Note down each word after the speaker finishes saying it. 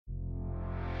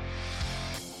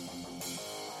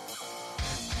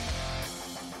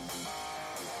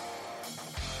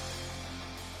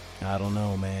I don't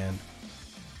know, man.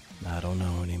 I don't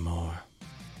know anymore.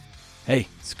 Hey,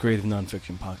 it's a Creative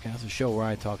Nonfiction Podcast, a show where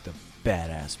I talk to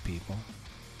badass people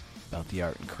about the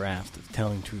art and craft of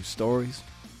telling true stories.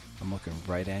 I'm looking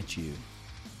right at you,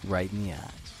 right in the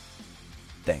eyes.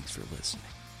 Thanks for listening.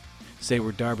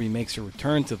 Seyward Darby makes her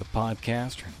return to the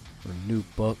podcast. Her new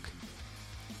book,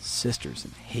 Sisters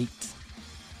in Hate,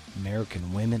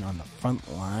 American Women on the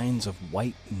Front Lines of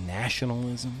White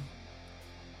Nationalism.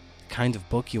 The kind of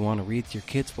book you want to read to your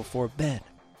kids before bed.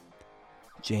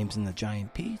 James and the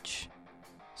Giant Peach,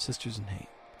 Sisters in Hate.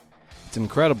 It's an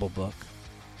incredible book.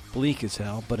 Bleak as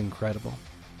hell, but incredible.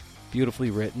 Beautifully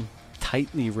written,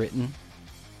 tightly written.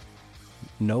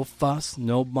 No fuss,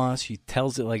 no muss. She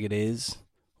tells it like it is.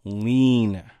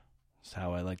 Lean. That's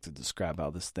how I like to describe how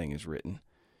this thing is written.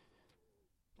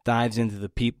 Dives into the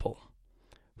people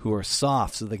who are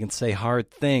soft so they can say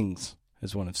hard things,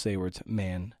 as one of Seyward's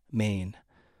main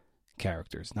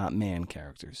characters. Not man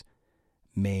characters.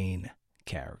 Main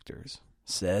characters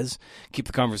says. Keep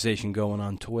the conversation going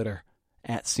on Twitter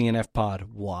at CNFPod.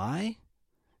 Why?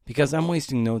 Because I'm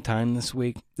wasting no time this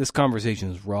week. This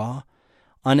conversation is raw,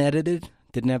 unedited.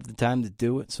 Didn't have the time to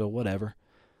do it, so whatever.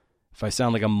 If I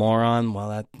sound like a moron, well,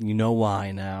 that you know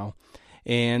why now.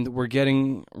 And we're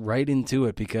getting right into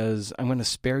it because I'm going to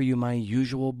spare you my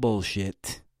usual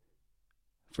bullshit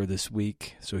for this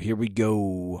week. So here we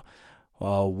go.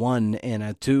 1 and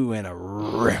a 2 and a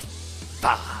riff.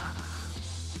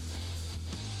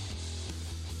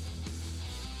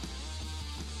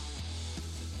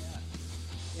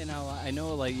 You know, I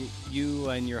know, like, you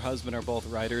and your husband are both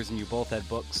writers, and you both had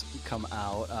books come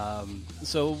out.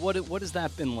 So what has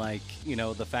that been like, you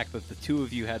know, the fact that the two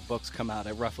of you had books come out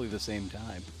at roughly the same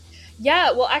time?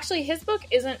 Yeah, well, actually, his book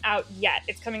isn't out yet.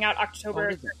 It's coming out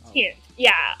October 13th.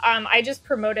 Yeah, I just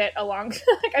promote it along,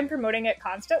 like, I'm promoting it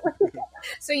constantly.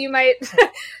 So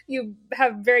you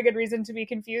have very good reason to be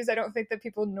confused. I don't think that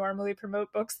people normally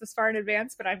promote books this far in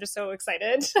advance, but I'm just so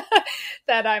excited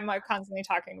that I'm constantly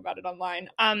talking about it online.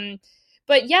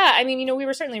 But yeah, I mean, you know, we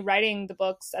were certainly writing the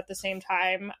books at the same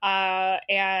time,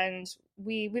 and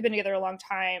we've been together a long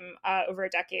time, over a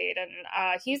decade, and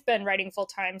he's been writing full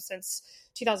time since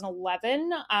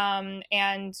 2011,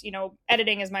 and you know,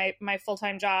 editing is my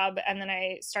full-time job, and then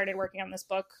I started working on this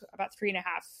book about 3.5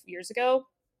 years ago,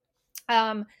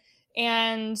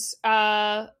 and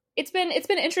it's been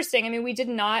interesting. I mean, we did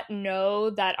not know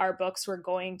that our books were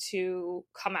going to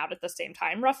come out at the same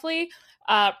time, roughly.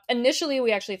 Initially,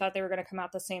 we actually thought they were going to come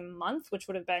out the same month, which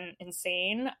would have been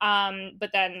insane.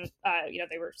 But then, you know,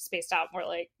 they were spaced out more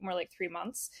like 3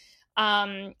 months.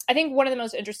 I think one of the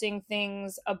most interesting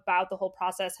things about the whole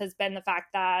process has been the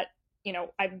fact that, you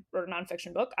know, I wrote a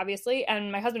nonfiction book, obviously,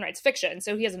 and my husband writes fiction.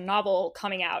 So he has a novel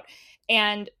coming out.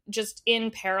 And just in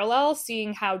parallel,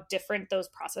 seeing how different those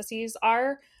processes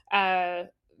are,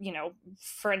 you know,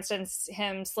 for instance,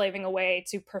 him slaving away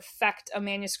to perfect a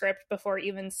manuscript before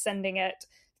even sending it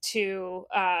to,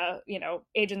 you know,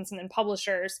 agents and then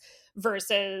publishers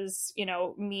versus, you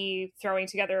know, me throwing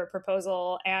together a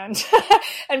proposal and,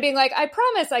 and being like, I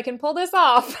promise I can pull this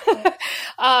off.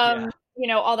 Yeah. You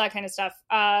know, all that kind of stuff.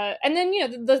 And then, you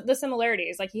know, the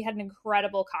similarities, like he had an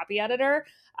incredible copy editor.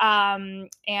 And,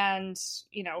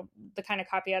 you know, the kind of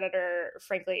copy editor,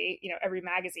 frankly, you know, every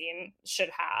magazine should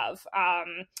have.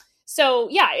 So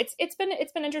yeah, it's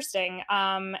been interesting.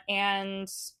 And,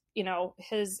 you know,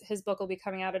 his book will be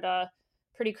coming out at a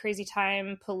pretty crazy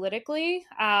time politically.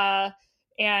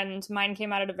 And mine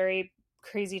came out at a very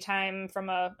crazy time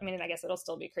I mean, I guess it'll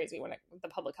still be crazy when the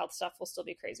public health stuff will still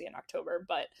be crazy in October,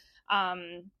 but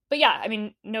yeah, I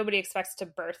mean, nobody expects to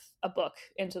birth a book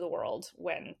into the world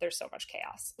when there's so much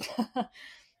chaos.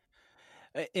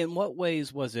 In what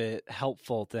ways was it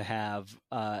helpful to have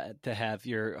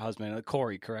your husband,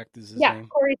 Corey, correct? Is his name?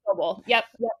 Corey Sobel. Yep.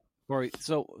 Corey.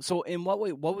 So in what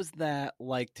way, what was that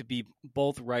like to be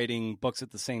both writing books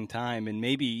at the same time, and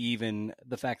maybe even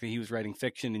the fact that he was writing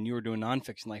fiction and you were doing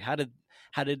nonfiction? Like, how did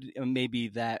maybe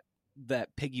that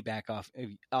piggyback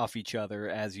off each other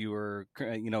as you were,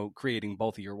 you know, creating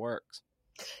both of your works?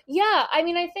 Yeah, I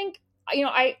mean, I think, you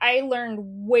know, I learned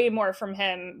way more from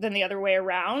him than the other way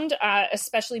around,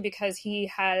 especially because he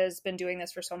has been doing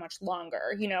this for so much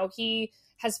longer. You know, he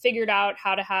has figured out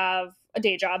how to have a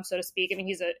day job, so to speak. I mean,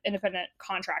 he's an independent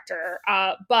contractor,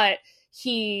 but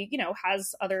he, you know,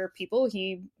 has other people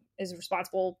he is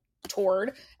responsible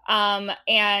toward,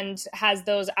 and has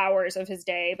those hours of his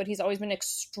day, but he's always been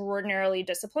extraordinarily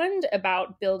disciplined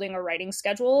about building a writing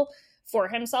schedule for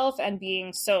himself and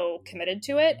being so committed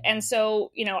to it. And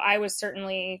so, you know, I was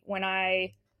certainly, when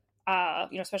I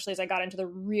especially as I got into the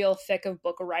real thick of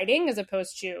book writing as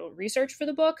opposed to research for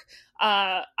the book,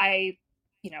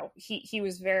 he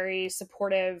was very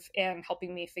supportive in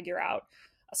helping me figure out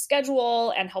a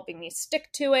schedule and helping me stick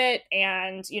to it,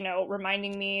 and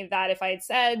reminding me that if I had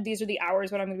said these are the hours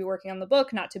when I'm going to be working on the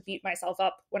book, not to beat myself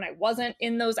up when I wasn't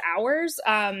in those hours,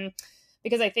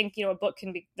 because I think a book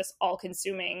can be this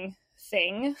all-consuming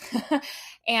thing.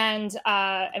 and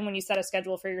when you set a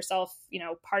schedule for yourself,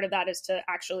 part of that is to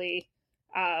actually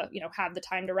have the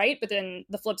time to write, but then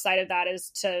the flip side of that is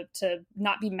to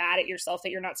not be mad at yourself that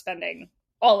you're not spending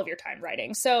all of your time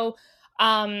writing. So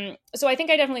I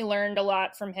think I definitely learned a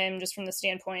lot from him, just from the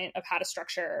standpoint of how to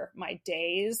structure my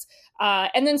days.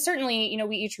 And then certainly,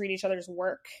 we each read each other's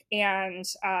work, and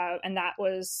that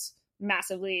was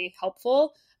massively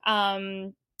helpful.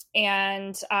 I'm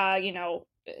not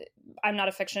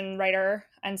a fiction writer.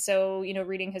 And so,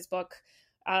 reading his book,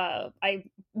 I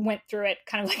went through it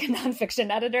kind of like a nonfiction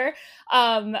editor,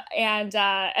 and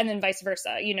then vice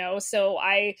versa, so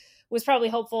I was probably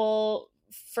helpful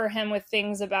for him with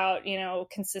things about,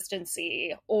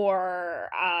 consistency or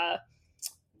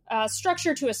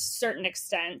structure to a certain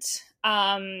extent.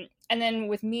 And then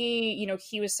with me,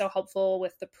 he was so helpful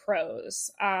with the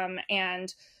prose,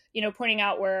 and pointing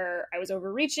out where I was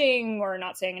overreaching or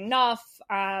not saying enough.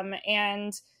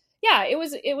 And yeah, it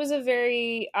was a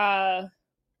very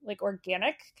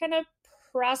organic kind of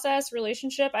process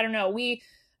relationship. I don't know.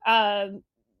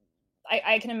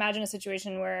 I can imagine a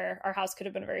situation where our house could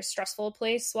have been a very stressful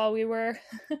place while we were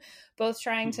both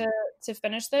trying to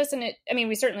finish this. And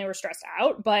we certainly were stressed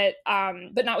out, but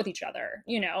not with each other,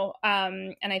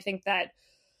 and I think that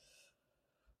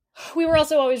we were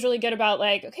also always really good about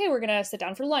okay, we're going to sit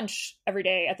down for lunch every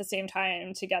day at the same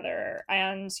time together.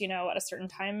 And, at a certain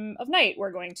time of night,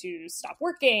 we're going to stop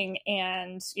working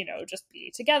and, just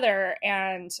be together.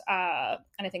 And I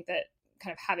think that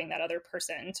kind of having that other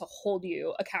person to hold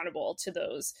you accountable to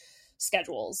those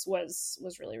schedules was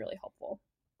really, really helpful.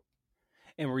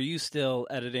 And were you still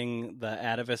editing the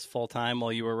Atavist full time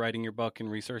while you were writing your book and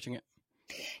researching it?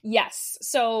 Yes.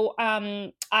 So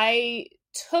I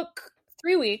took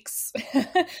 3 weeks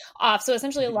off, so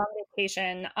essentially a long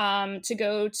vacation, to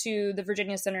go to the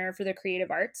Virginia Center for the Creative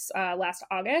Arts last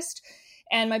August.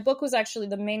 And my book was actually,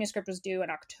 the manuscript was due in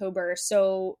October.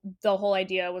 So the whole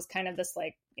idea was kind of this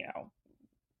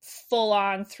full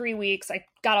on 3 weeks. I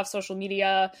got off social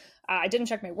media. I didn't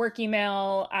check my work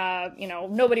email.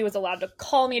 Nobody was allowed to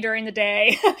call me during the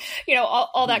day,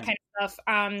 all that kind of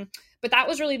stuff. But that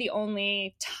was really the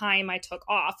only time I took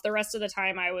off. The rest of the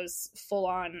time I was full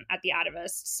on at the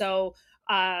Atavist. So,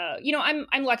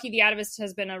 I'm lucky. The Atavist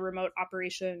has been a remote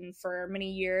operation for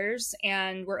many years,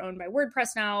 and we're owned by WordPress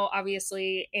now,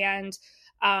 obviously. And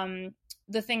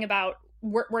the thing about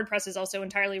WordPress is also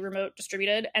entirely remote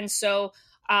distributed. And so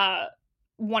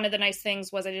one of the nice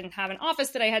things was I didn't have an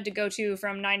office that I had to go to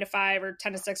from 9 to 5 or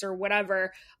 10 to 6 or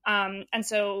whatever. And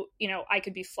so, I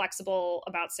could be flexible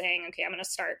about saying, okay, I'm going to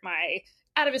start my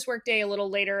Atavist workday a little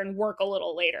later and work a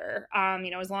little later.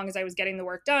 As long as I was getting the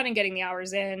work done and getting the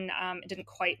hours in, it didn't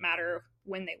quite matter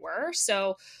when they were.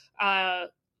 So I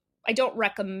don't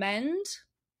recommend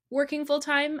working full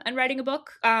time and writing a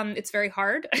book. It's very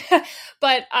hard,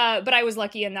 but I was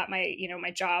lucky in that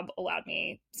my job allowed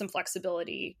me some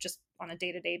flexibility just on a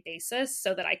day-to-day basis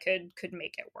so that I could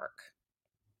make it work.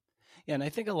 Yeah, and I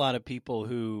think a lot of people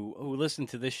who listen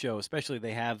to this show, especially,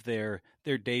 they have their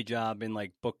day job in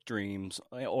book dreams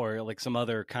or some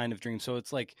other kind of dream. So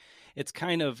it's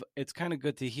kind of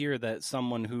good to hear that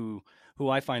someone who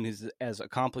I find is as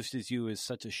accomplished as you, is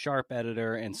such a sharp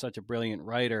editor and such a brilliant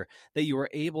writer, that you were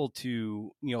able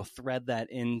to thread that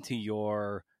into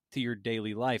your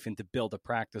daily life and to build a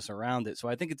practice around it. So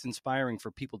I think it's inspiring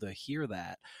for people to hear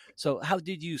that. So how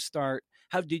did you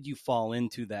fall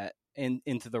into that and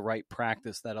into the right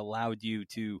practice that allowed you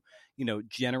to,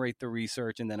 generate the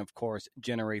research and then, of course,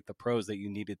 generate the prose that you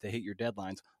needed to hit your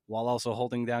deadlines while also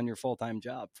holding down your full-time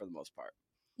job for the most part?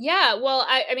 Yeah, well,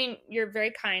 I mean, you're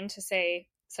very kind to say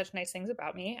such nice things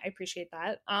about me. I appreciate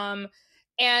that.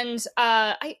 And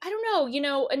I don't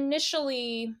know,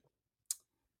 initially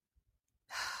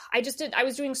I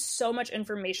was doing so much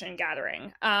information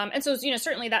gathering. And so,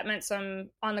 certainly that meant some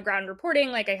on the ground reporting.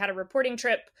 I had a reporting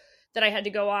trip that I had to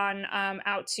go on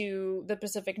out to the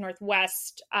Pacific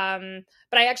Northwest. But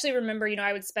I actually remember,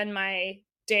 I would spend my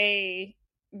day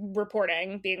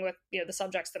reporting, being with, the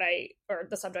subject that I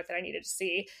needed to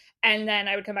see. And then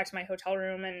I would come back to my hotel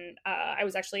room and I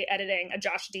was actually editing a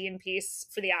Josh Dean piece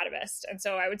for the Atavist. And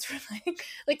so I would sort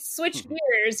of switch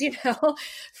gears,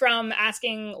 from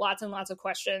asking lots and lots of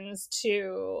questions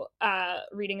to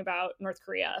reading about North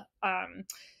Korea.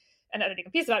 and editing a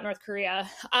piece about North Korea.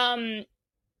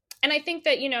 And I think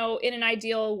that, in an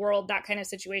ideal world, that kind of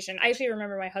situation, I actually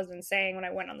remember my husband saying when I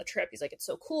went on the trip, he's like, it's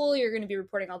so cool. You're going to be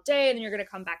reporting all day, and then you're going to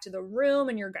come back to the room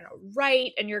and you're going to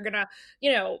write and you're going to,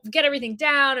 get everything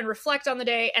down and reflect on the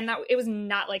day. And that it was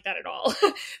not like that at all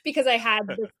because I had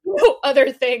this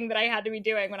other thing that I had to be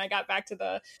doing when I got back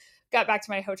to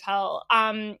my hotel.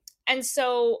 And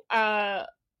so I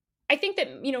think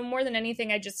that, more than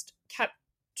anything, I just kept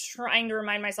trying to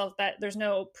remind myself that there's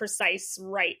no precise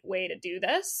right way to do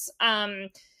this. And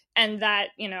that,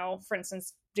 for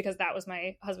instance, because that was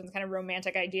my husband's kind of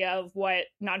romantic idea of what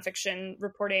nonfiction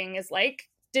reporting is like,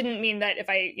 didn't mean that if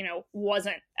I,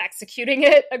 wasn't executing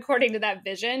it according to that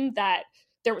vision, that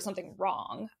there was something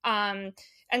wrong. And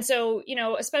so,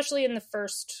 especially in the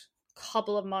first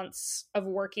couple of months of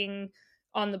working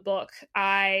on the book,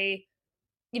 I,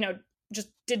 just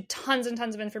did tons and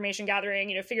tons of information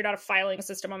gathering, figured out a filing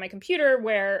system on my computer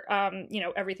where,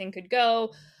 everything could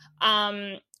go.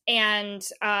 And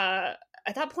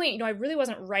at that point, I really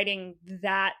wasn't writing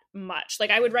that much. Like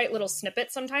I would write little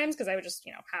snippets sometimes because I would just,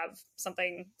 have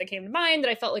something that came to mind that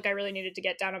I felt like I really needed to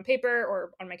get down on paper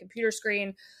or on my computer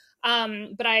screen.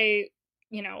 But I,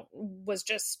 was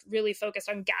just really focused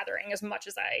on gathering as much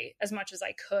as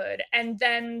I could. And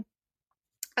then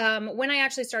when I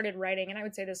actually started writing, and I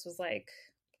would say this was like,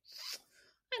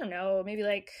 I don't know, maybe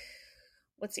like,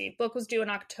 let's see, book was due in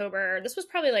October. This was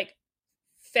probably like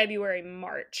February,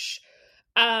 March.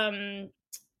 And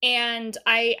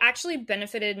I actually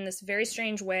benefited in this very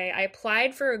strange way. I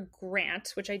applied for a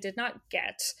grant, which I did not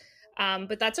get.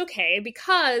 But that's okay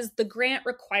because the grant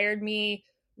required me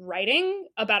writing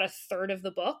about a third of the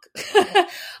book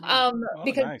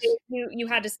because nice. you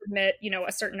had to submit,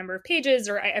 a certain number of pages,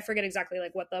 or I forget exactly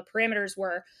like what the parameters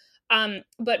were.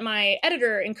 But my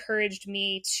editor encouraged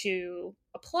me to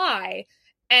apply.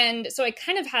 And so I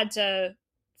kind of had to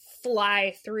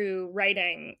fly through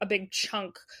writing a big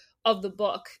chunk of the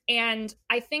book. And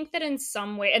I think that in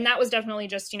some way, and that was definitely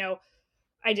just,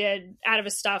 I did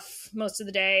Atavist stuff most of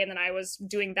the day, and then I was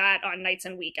doing that on nights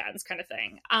and weekends kind of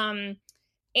thing.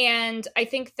 And I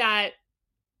think that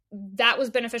was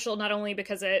beneficial not only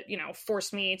because it,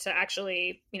 forced me to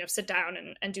actually, sit down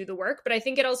and do the work, but I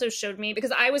think it also showed me,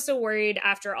 because I was so worried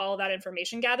after all of that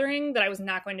information gathering that I was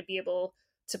not going to be able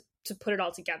to put it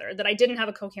all together, that I didn't have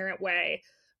a coherent way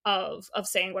of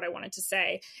saying what I wanted to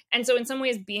say. And so in some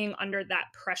ways being under that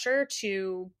pressure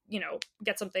to,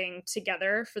 get something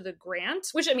together for the grant,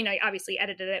 which I obviously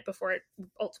edited it before it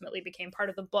ultimately became part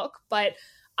of the book, but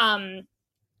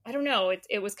I don't know,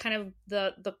 it was kind of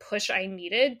the push I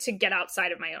needed to get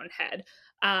outside of my own head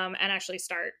and actually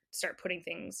start putting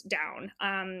things down.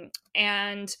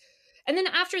 And then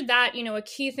after that, a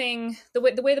key thing, the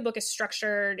way the book is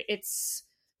structured, it's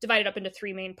divided up into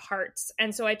 3 main parts.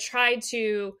 And so I tried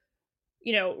to,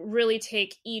 really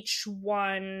take each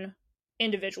one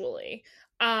individually.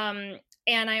 And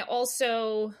I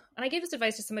gave this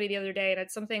advice to somebody the other day, and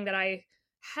it's something that I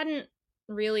hadn't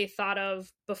really thought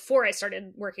of before I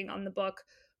started working on the book,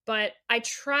 but I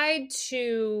tried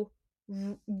to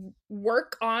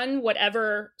work on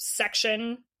whatever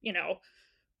section,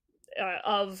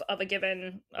 of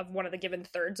one of the given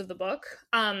thirds of the book,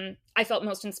 I felt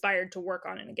most inspired to work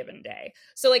on in a given day.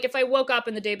 So like if I woke up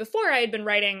in the day before, I had been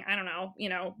writing, I don't know,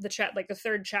 the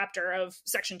third chapter of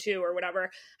section 2 or whatever.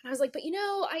 And I was like, but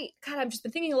I've just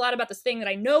been thinking a lot about this thing that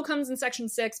I know comes in section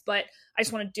 6, but I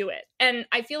just want to do it. And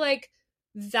I feel like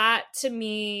that to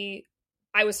me,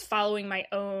 I was following my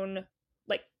own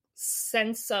like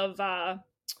sense of,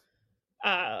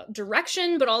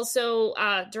 direction, but also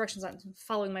directions on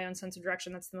following my own sense of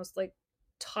direction. That's the most like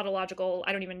tautological,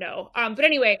 I don't even know. But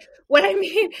anyway, what I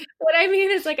mean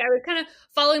is like I was kind of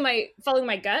following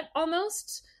my gut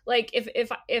almost. Like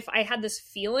if I had this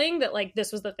feeling that like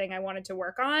this was the thing I wanted to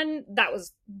work on, that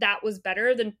was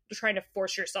better than trying to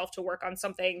force yourself to work on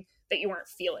something that you weren't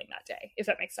feeling that day, if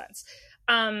that makes sense.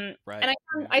 Right. And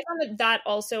I found that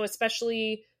also,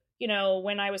 especially,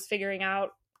 when I was figuring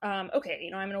out okay,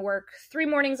 I'm going to work 3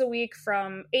 mornings a week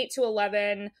from 8 to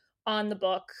 11 on the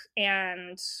book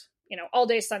and, all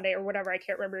day Sunday or whatever. I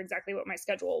can't remember exactly what my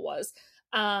schedule was.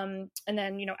 And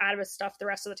then, Atavist stuff the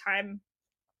rest of the time.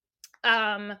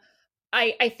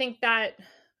 I think that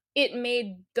it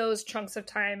made those chunks of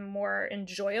time more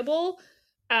enjoyable,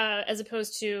 as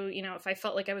opposed to, if I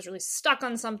felt like I was really stuck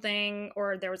on something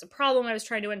or there was a problem I was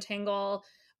trying to untangle,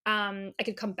 I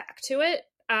could come back to it.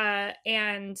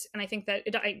 And I think that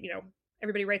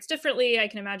everybody writes differently. I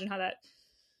can imagine how that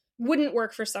wouldn't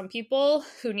work for some people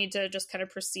who need to just kind of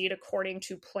proceed according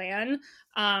to plan.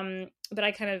 But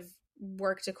I kind of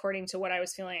worked according to what I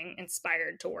was feeling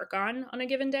inspired to work on a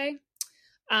given day.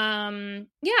 And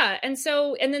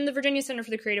then the Virginia Center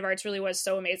for the Creative Arts really was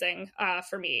so amazing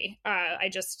for me. I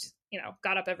just,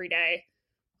 got up every day,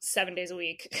 7 days a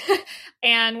week,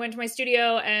 and went to my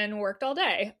studio and worked all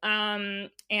day,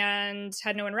 and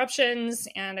had no interruptions.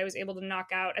 And I was able to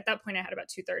knock out, at that point I had about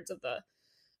 2/3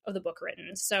 of the book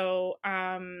written. So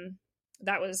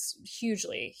that was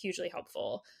hugely, hugely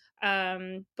helpful.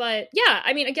 But yeah,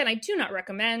 I mean, again, I do not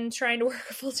recommend trying to work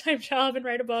a full-time job and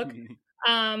write a book.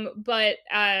 But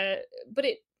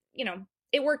it,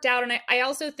 it worked out. And I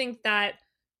also think that,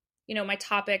 my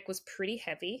topic was pretty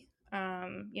heavy,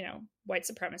 white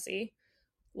supremacy,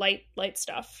 light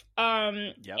stuff.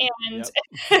 And and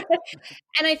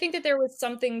I think that there was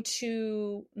something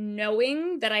to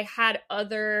knowing that I had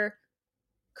other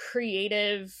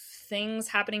creative things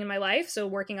happening in my life. So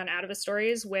working on Atavist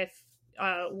stories with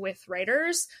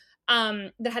writers,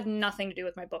 that had nothing to do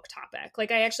with my book topic.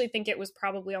 Like, I actually think it was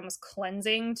probably almost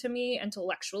cleansing to me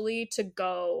intellectually to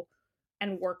go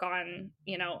and work on,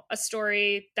 a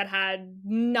story that had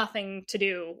nothing to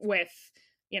do with,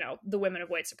 the women of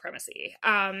white supremacy.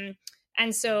 And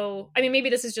so, I mean, maybe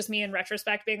this is just me in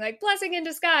retrospect being like blessing in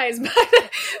disguise,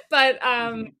 but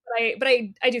I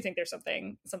do think there's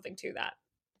something to that.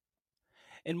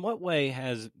 In what way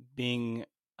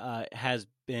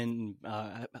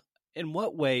in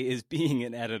what way is being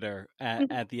an editor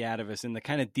at the Atavist and the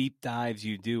kind of deep dives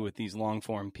you do with these long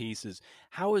form pieces,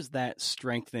 how has that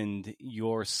strengthened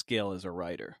your skill as a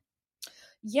writer?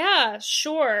 Yeah,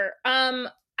 sure. I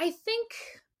think,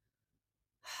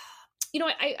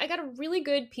 I got a really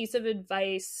good piece of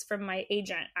advice from my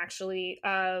agent, actually,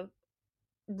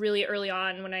 really early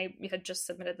on when I had just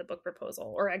submitted the book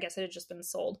proposal, or I guess it had just been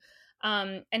sold.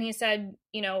 And he said,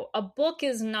 a book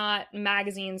is not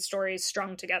magazine stories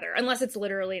strung together, unless it's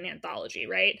literally an anthology,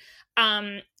 right?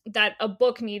 That a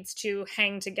book needs to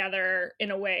hang together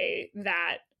in a way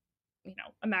that,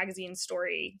 a magazine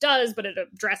story does, but at a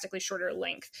drastically shorter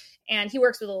length. And he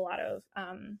works with a lot of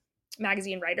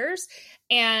magazine writers.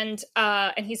 And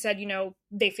he said,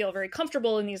 they feel very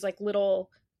comfortable in these like little,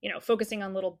 focusing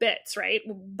on little bits, right?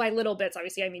 By little bits,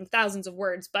 obviously, I mean thousands of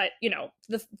words, but,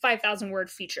 the 5,000 word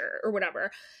feature or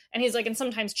whatever. And he's like, and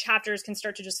sometimes chapters can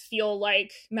start to just feel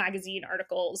like magazine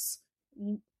articles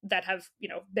that have,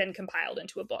 been compiled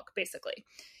into a book, basically.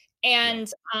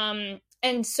 And,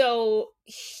 and so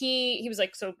he was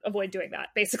like, so avoid doing that,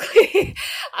 basically.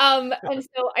 And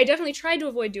so I definitely tried to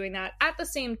avoid doing that. At the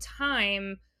same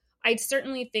time, I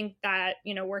certainly think that,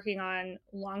 working on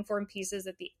long form pieces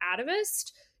at the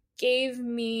Atavist gave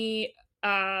me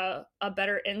a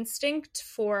better instinct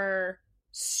for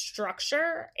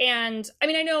structure. And I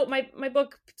mean, I know my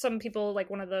book, some people,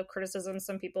 like, one of the criticisms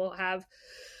some people have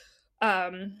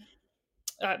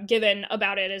given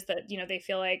about it is that, they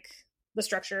feel like the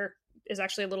structure is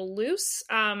actually a little loose.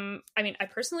 I mean, I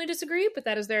personally disagree, but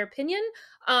that is their opinion.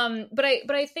 But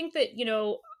I think that,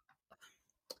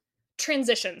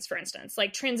 transitions, for instance,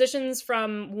 like transitions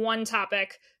from one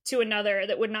topic to another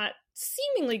that would not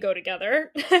seemingly go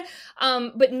together,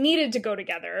 but needed to go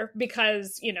together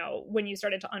because, when you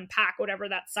started to unpack whatever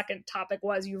that second topic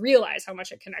was, you realize how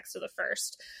much it connects to the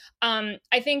first.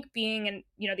 I think being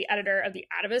the editor of the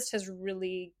Atavist has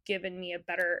really given me a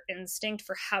better instinct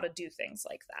for how to do things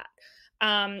like that.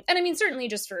 And I mean, certainly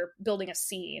just for building a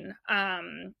scene,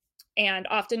 and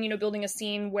often, building a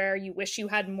scene where you wish you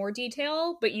had more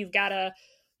detail, but you've got to,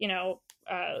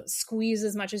 squeeze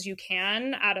as much as you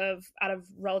can out of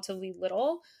relatively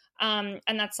little. And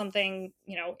that's something,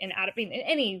 in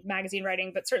any magazine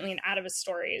writing, but certainly in Atavist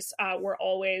stories, we're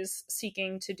always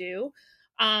seeking to do.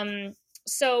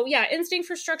 So yeah, instinct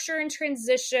for structure and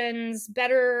transitions,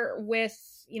 better with,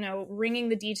 wringing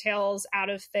the details out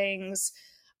of things.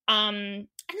 And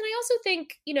then I also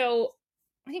think,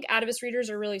 I think Atavist readers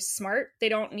are really smart. They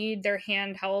don't need their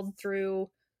hand held through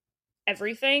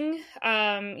everything.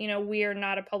 We are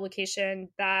not a publication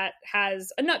that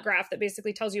has a nut graph that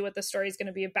basically tells you what the story is going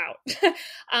to be about.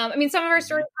 I mean, some of our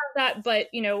stories have that, but,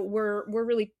 we're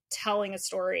really telling a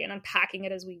story and unpacking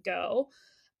it as we go.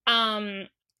 And,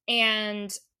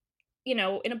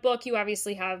 in a book, you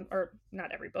obviously have, or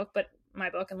not every book, but my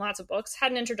book and lots of books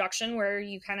had an introduction where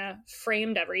you kind of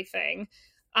framed everything.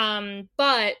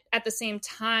 But at the same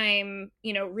time,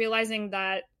 realizing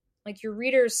that like your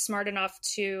reader's smart enough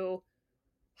to,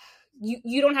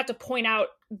 you don't have to point out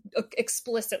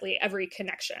explicitly every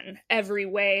connection, every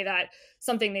way that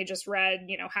something they just read,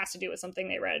 has to do with something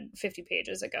they read 50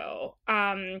 pages ago.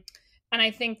 And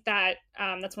I think that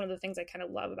that's one of the things I kind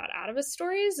of love about Atavist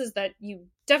stories, is that you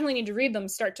definitely need to read them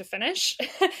start to finish,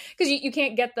 because you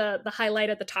can't get the highlight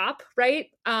at the top, right?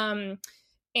 And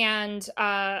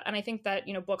I think that,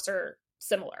 you know, books are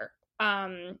similar.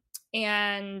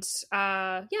 Yeah,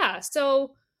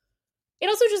 so it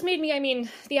also just made me, I mean,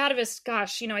 the Atavist,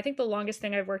 gosh, you know, I think the longest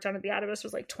thing I've worked on at the Atavist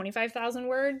was like 25,000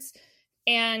 words.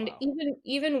 And Wow.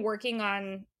 even working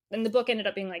on, and the book ended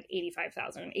up being like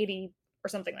 85,000, 80 or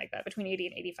something like that, between 80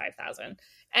 and 85,000.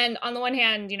 And on the one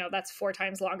hand, you know, that's 4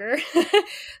 times longer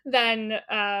than,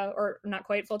 or not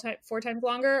quite four times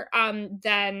longer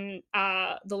than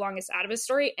the longest Atavist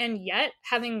story. And yet,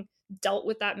 having dealt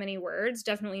with that many words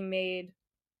definitely made,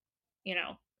 you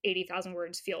know, 80,000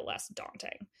 words feel less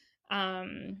daunting.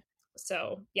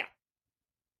 So yeah.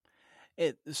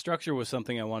 The structure was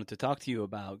something I wanted to talk to you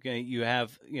about. Okay, you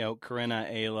have, you know, Corinna,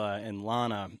 Ayla, and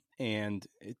Lana, and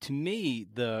to me,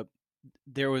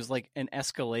 there was like an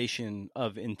escalation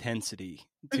of intensity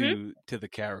to the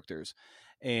characters,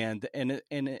 and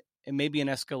maybe an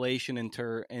escalation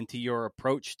into your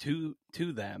approach to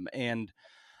them. And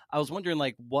I was wondering,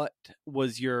 like, what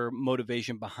was your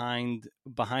motivation behind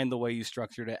the way you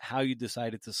structured it, how you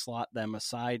decided to slot them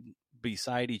beside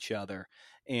each other,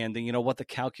 and you know what the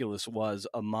calculus was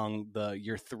among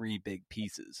your three big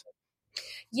pieces.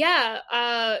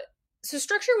 Yeah. So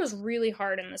structure was really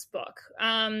hard in this book.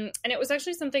 And it was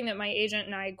actually something that my agent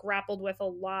and I grappled with a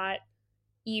lot,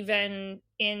 even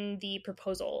in the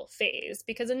proposal phase,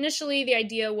 because initially the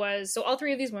idea was, so all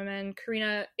three of these women,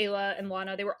 Karina, Ayla, and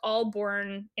Lana, they were all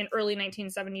born in early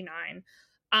 1979,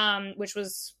 which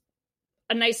was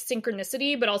a nice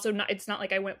synchronicity, but also not, it's not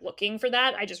like I went looking for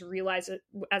that. I just realized it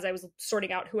as I was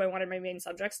sorting out who I wanted my main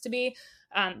subjects to be,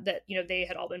 that, you know, they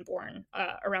had all been born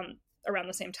around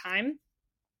the same time.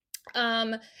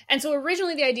 And so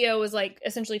originally the idea was like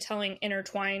essentially telling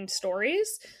intertwined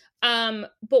stories. But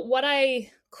what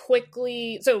I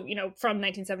quickly, so, you know, from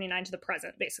 1979 to the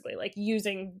present, basically, like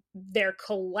using their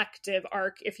collective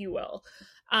arc, if you will.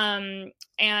 And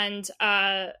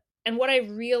what I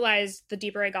realized the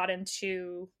deeper I got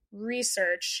into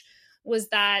research was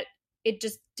that it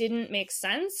just didn't make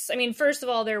sense. I mean, first of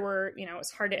all, there were, you know, it's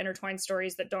hard to intertwine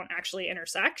stories that don't actually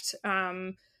intersect,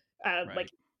 Right. like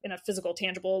in a physical,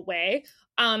 tangible way.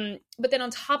 But then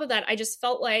on top of that, I just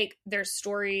felt like their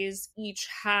stories each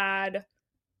had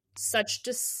such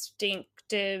distinct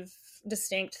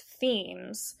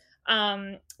themes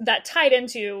that tied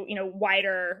into, you know,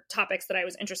 wider topics that I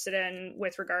was interested in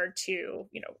with regard to,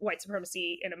 you know, white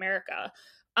supremacy in America.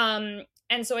 And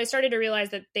so I started to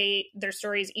realize that their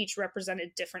stories each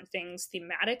represented different things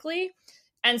thematically.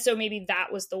 And so maybe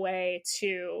that was the way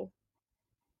to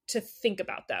think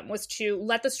about them, was to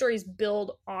let the stories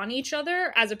build on each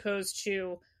other as opposed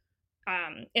to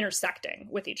intersecting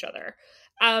with each other.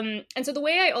 And so the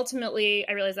way I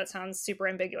realize that sounds super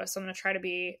ambiguous, so I'm going to try to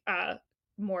be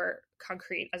more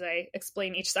concrete as I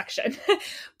explain each section.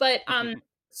 But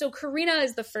so Karina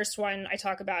is the first one I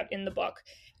talk about in the book.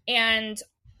 And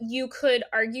you could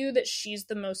argue that she's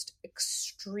the most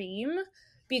extreme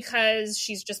because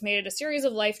she's just made a series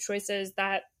of life choices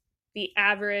that the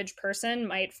average person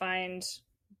might find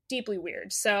deeply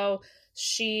weird. So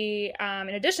she, in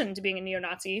addition to being a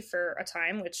neo-Nazi for a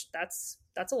time, which that's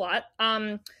a lot,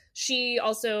 she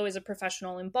also is a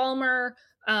professional embalmer.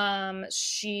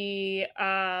 She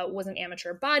was an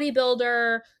amateur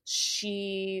bodybuilder.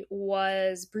 She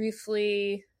was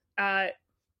briefly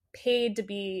paid to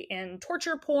be in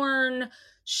torture porn.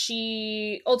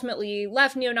 She ultimately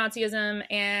left neo-Nazism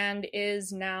and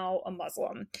is now a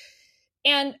Muslim.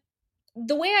 And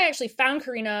the way I actually found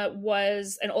Karina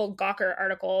was an old Gawker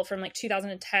article from like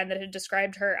 2010 that had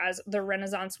described her as the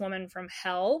Renaissance woman from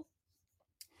hell.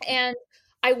 And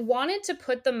I wanted to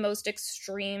put the most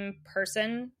extreme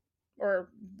person, or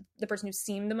the person who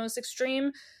seemed the most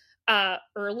extreme,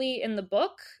 early in the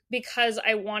book, because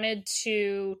I wanted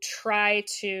to try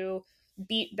to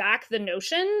beat back the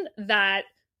notion that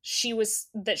she was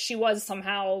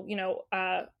somehow, you know,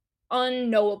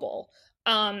 unknowable,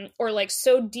 or like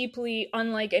so deeply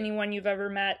unlike anyone you've ever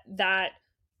met that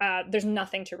there's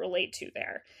nothing to relate to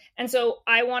there. And so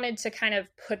I wanted to kind of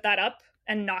put that up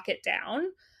and knock it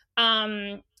down.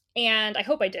 And I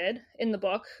hope I did in the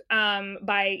book,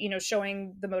 by, you know,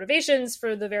 showing the motivations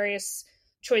for the various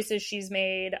choices she's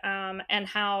made, and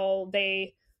how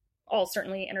they all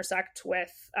certainly intersect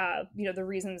with, you know, the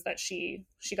reasons that she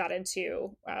got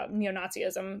into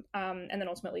neo-Nazism, and then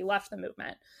ultimately left the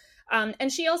movement.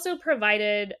 And she also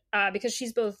provided, because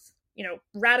she's both, you know,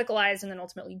 radicalized and then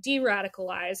ultimately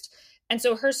de-radicalized. And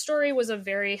so her story was a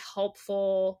very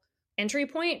helpful entry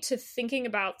point to thinking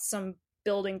about some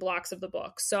building blocks of the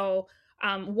book. So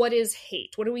what is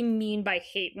hate? What do we mean by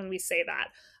hate when we say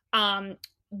that?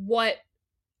 What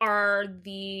are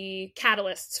the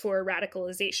catalysts for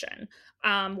radicalization?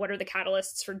 What are the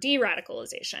catalysts for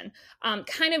de-radicalization?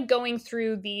 Kind of going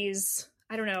through these,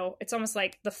 I don't know, it's almost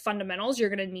like the fundamentals you're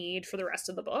going to need for the rest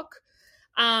of the book.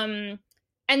 And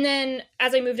then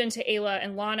as I moved into Ayla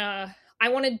and Lana, I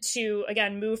wanted to,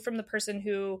 again, move from the person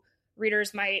who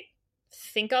readers might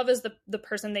think of as the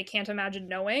person they can't imagine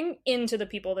knowing into the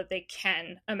people that they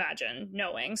can imagine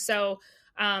knowing. So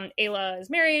Ayla is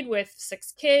married with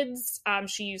 6 kids.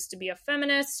 She used to be a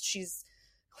feminist.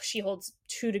 She holds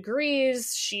 2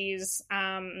 degrees. She's,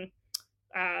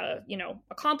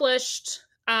 accomplished.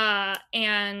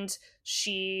 And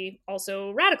she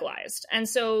also radicalized. And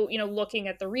so, looking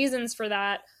at the reasons for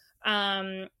that,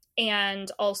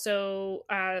 and also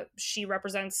she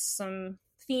represents some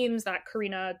themes that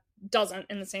Karina doesn't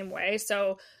in the same way.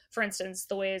 So, for instance,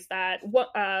 the ways that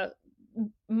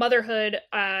motherhood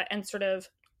and sort of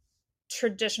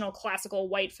traditional classical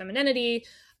white femininity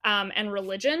and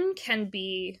religion can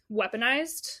be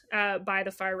weaponized by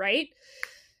the far right.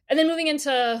 And then moving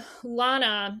into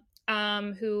Lana,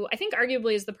 who I think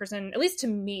arguably is the person, at least to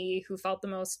me, who felt the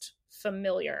most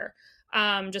familiar,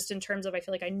 just in terms of, I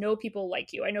feel like I know people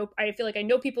like you. I feel like I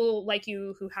know people like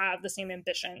you who have the same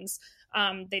ambitions.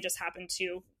 They just happen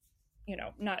to,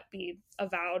 not be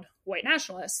avowed white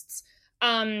nationalists.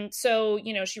 So,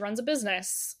 she runs a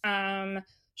business.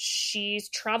 She's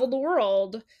traveled the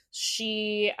world.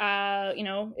 She,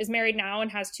 is married now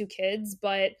and has 2 kids,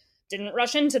 but didn't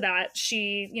rush into that.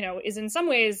 She, is in some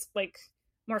ways like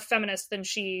more feminist than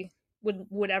she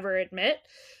would ever admit.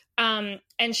 And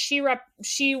she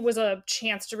was a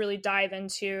chance to really dive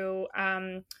into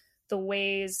the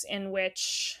ways in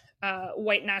which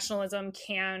white nationalism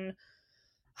can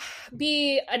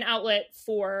be an outlet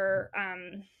for,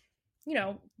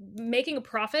 making a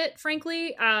profit,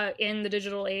 frankly, in the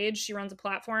digital age. She runs a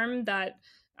platform that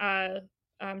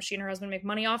she and her husband make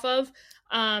money off of.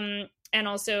 And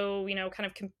also, kind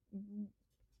of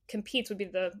competes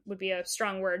would be a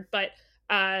strong word, but,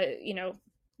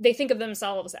 they think of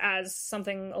themselves as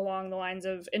something along the lines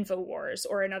of InfoWars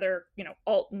or another,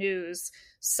 alt news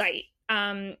site.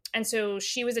 And so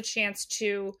she was a chance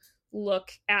to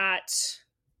look at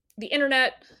the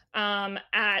internet,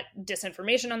 at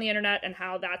disinformation on the internet and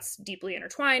how that's deeply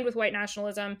intertwined with white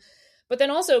nationalism. But then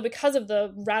also because of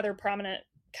the rather prominent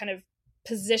kind of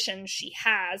position she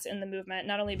has in the movement,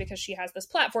 not only because she has this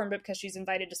platform, but because she's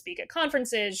invited to speak at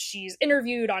conferences, she's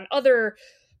interviewed on other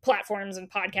platforms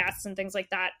and podcasts and things like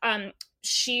that.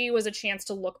 She was a chance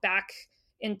to look back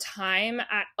in time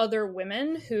at other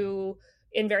women who,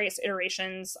 in various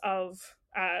iterations of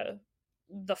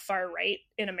the far right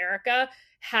in America,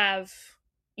 have,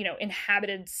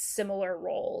 inhabited similar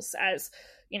roles as,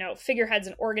 figureheads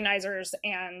and organizers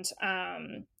and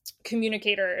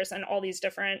communicators and all these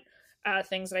different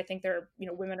things that I think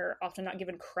women are often not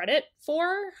given credit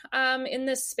for in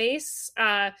this space.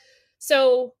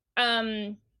 So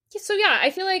yeah,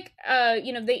 I feel like,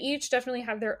 they each definitely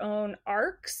have their own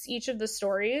arcs, each of the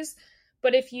stories,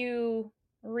 but if you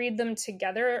read them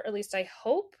together, or at least I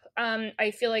hope,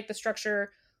 I feel like the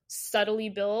structure subtly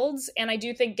builds, and I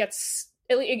do think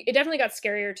it definitely got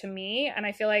scarier to me, and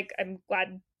I feel like I'm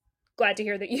glad to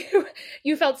hear that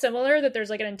you felt similar, that there's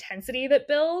like an intensity that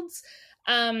builds.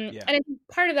 And I think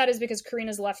part of that is because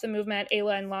Karina's left the movement,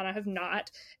 Ayla and Lana have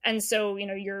not. And so,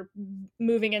 you're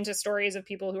moving into stories of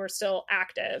people who are still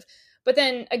active. But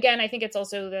then again, I think it's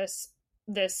also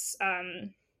this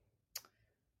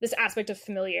aspect of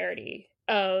familiarity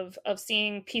of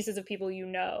seeing pieces of people, in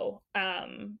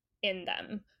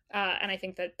them. And I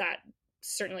think that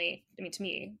certainly, to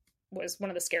me, was one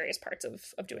of the scariest parts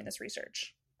of doing this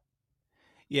research.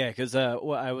 Yeah, because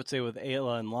what I would say with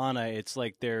Ayla and Lana, it's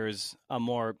like there's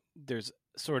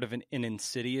sort of an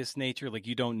insidious nature. Like,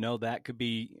 you don't know that could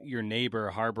be your neighbor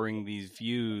harboring these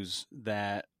views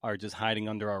that are just hiding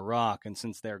under a rock. And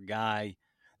since their guy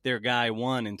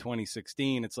won in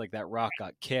 2016, it's like that rock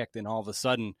got kicked, and all of a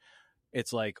sudden,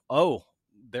 it's like, oh,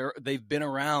 they've been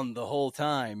around the whole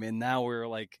time, and now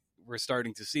we're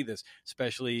starting to see this,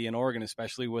 especially in Oregon,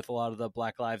 especially with a lot of the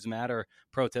Black Lives Matter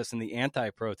protests and the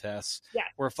anti-protests. Yeah.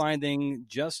 We're finding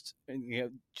just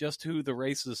who the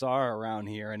racists are around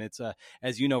here. And it's,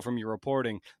 as you know from your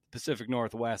reporting, the Pacific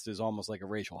Northwest is almost like a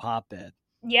racial hotbed.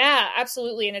 Yeah,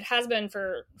 absolutely. And it has been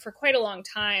for quite a long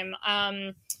time.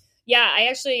 Yeah, I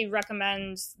actually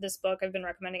recommend this book. I've been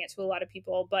recommending it to a lot of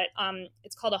people, but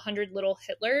it's called 100 Little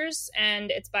Hitlers,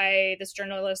 and it's by this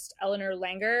journalist, Eleanor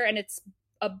Langer, and it's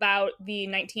about the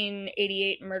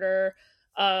 1988 murder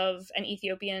of an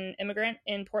Ethiopian immigrant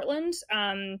in Portland.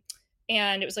 And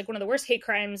it was like one of the worst hate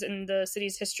crimes in the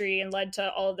city's history and led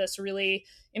to all of this really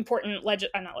important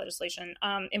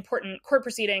important court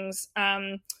proceedings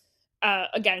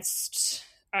against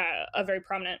a very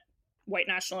prominent white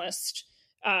nationalist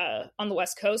on the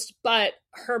West Coast. But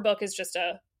her book is just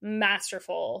a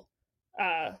masterful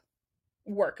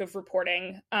work of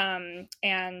reporting, and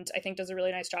I think does a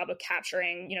really nice job of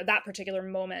capturing, that particular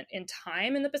moment in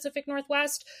time in the Pacific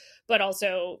Northwest, but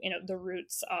also, the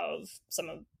roots of some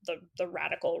of the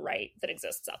radical right that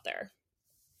exists out there.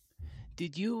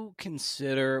 Did you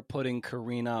consider putting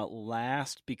Karina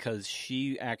last because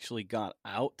she actually got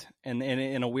out? And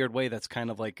in a weird way, that's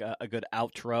kind of like a good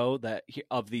outro that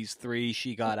of these three,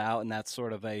 she got out, and that's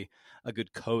sort of a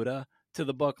good coda to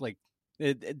the book. Like,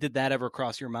 did that ever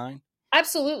cross your mind?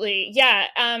 Absolutely. Yeah.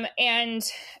 And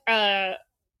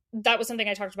that was something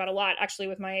I talked about a lot, actually,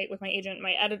 with my agent,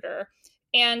 my editor.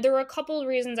 And there were a couple of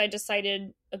reasons I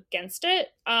decided against it.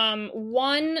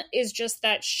 One is just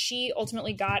that she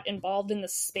ultimately got involved in the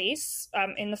space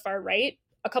in the far right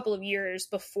a couple of years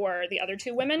before the other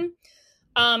two women.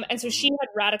 And so she had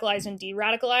radicalized and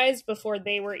de-radicalized before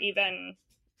they were even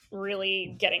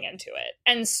really getting into it.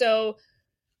 And so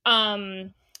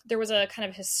there was a kind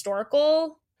of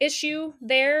historical issue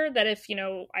there that if,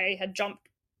 I had jumped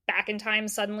back in time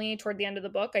suddenly toward the end of the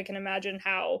book, I can imagine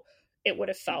how it would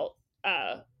have felt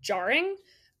jarring.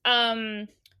 And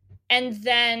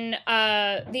then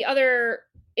the other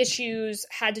issues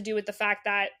had to do with the fact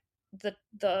that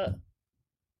the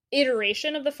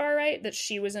iteration of the far right that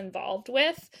she was involved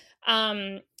with,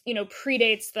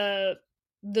 predates the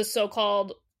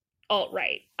so-called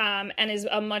alt-right, and is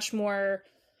a much more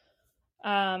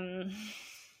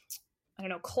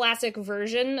classic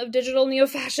version of digital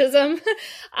neo-fascism.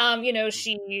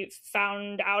 She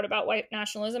found out about white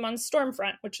nationalism on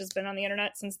Stormfront, which has been on the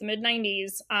internet since the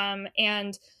mid-90s, and,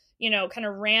 kind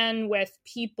of ran with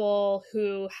people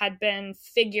who had been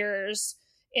figures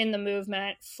in the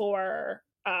movement for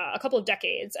a couple of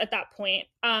decades at that point,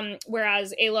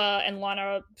 whereas Ayla and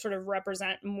Lana sort of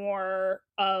represent more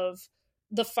of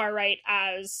the far right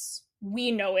as we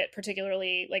know it,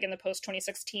 particularly like in the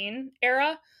post-2016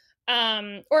 era.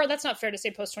 Or that's not fair to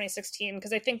say post-2016,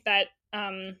 because I think that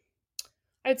I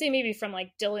would say maybe from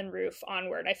like Dylan Roof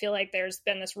onward, I feel like there's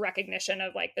been this recognition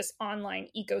of like this online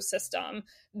ecosystem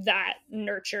that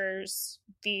nurtures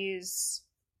these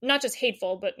not just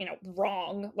hateful, but,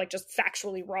 wrong, like just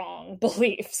factually wrong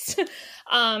beliefs.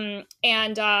 And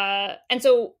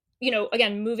so,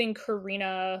 again, moving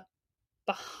Karina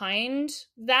behind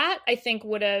that, I think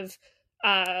would have,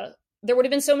 there would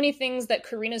have been so many things that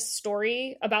Karina's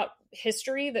story about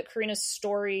history, that Karina's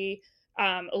story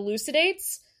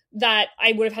elucidates, that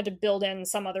I would have had to build in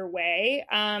some other way.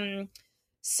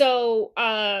 So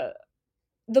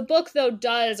the book, though,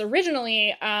 does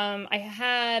originally, I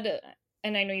had,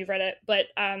 and I know you've read it, but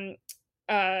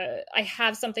I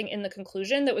have something in the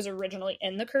conclusion that was originally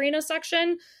in the Karina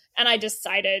section, and I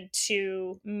decided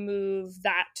to move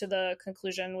that to the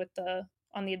conclusion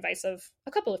on the advice of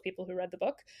a couple of people who read the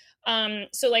book.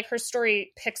 So like her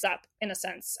story picks up in a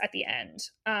sense at the end,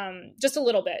 just a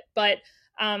little bit, but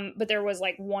there was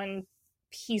like one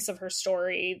piece of her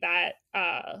story that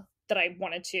I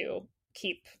wanted to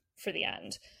keep for the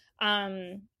end.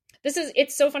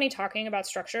 It's so funny talking about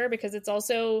structure, because it's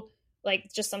also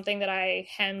like just something that I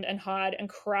hemmed and hawed and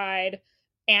cried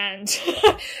and,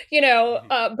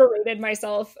 berated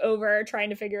myself over trying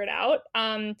to figure it out.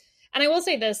 And I will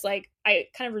say this, like, I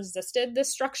kind of resisted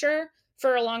this structure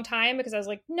for a long time, because I was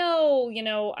like, no,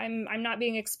 I'm not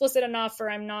being explicit enough, or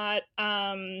I'm not,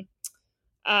 I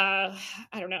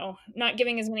don't know, not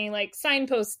giving as many like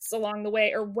signposts along the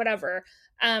way or whatever.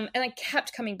 And I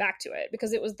kept coming back to it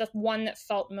because it was the one that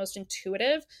felt most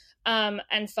intuitive,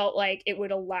 and felt like it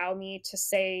would allow me to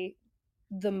say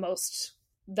the most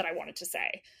that I wanted to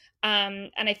say.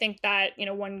 And I think that,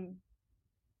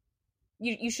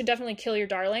 you should definitely kill your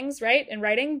darlings, right, in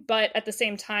writing. But at the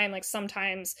same time, like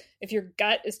sometimes if your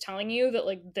gut is telling you that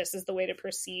like this is the way to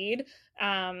proceed,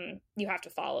 you have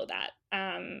to follow that.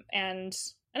 And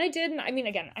I did. I mean,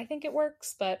 again, I think it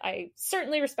works, but I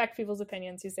certainly respect people's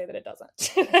opinions who say that it doesn't.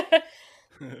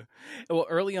 Well,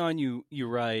 early on, you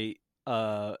write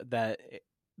that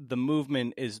the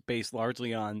movement is based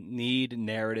largely on need,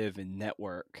 narrative, and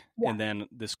network, and then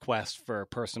this quest for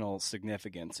personal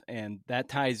significance, and that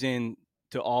ties in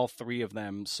to all three of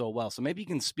them so well. So maybe you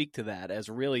can speak to that as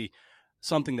really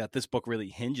something that this book really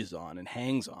hinges on and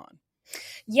hangs on.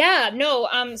 Yeah,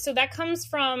 no. So that comes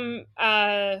from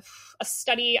a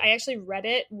study. I actually read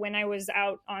it when I was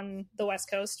out on the West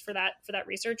Coast for that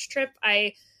research trip.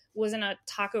 I was in a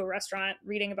taco restaurant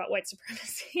reading about white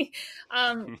supremacy.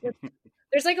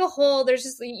 There's like a whole, there's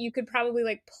just, you could probably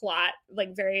like plot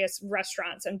like various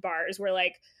restaurants and bars where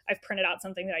like I've printed out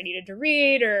something that I needed to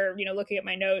read, or, you know, looking at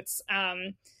my notes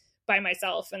by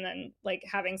myself, and then like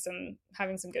having some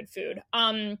good food.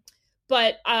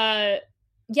 But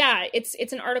yeah,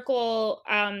 it's an article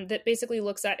that basically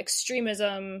looks at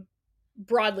extremism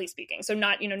broadly speaking. So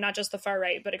not, you know, not just the far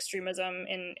right, but extremism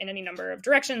in any number of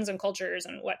directions and cultures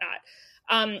and whatnot.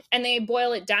 And they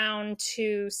boil it down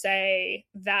to say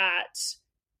that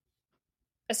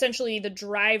essentially the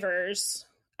drivers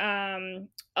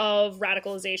of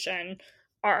radicalization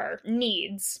are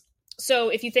needs. So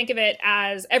if you think of it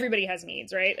as everybody has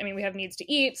needs, right? I mean, we have needs to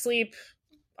eat, sleep,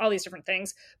 all these different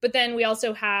things. But then we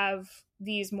also have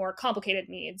these more complicated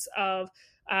needs of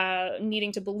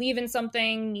needing to believe in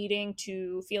something, needing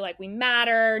to feel like we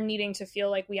matter, needing to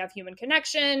feel like we have human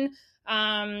connection,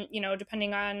 you know,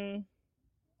 depending on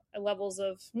levels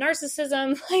of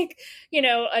narcissism, like, you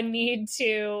know, a need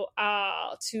to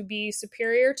be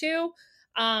superior to.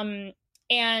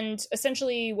 And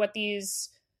essentially what these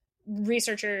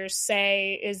researchers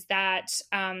say is that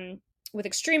with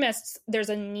extremists, there's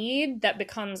a need that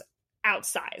becomes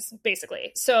outsized,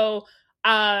 basically. So,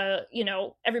 you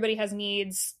know, everybody has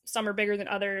needs, some are bigger than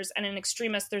others. And in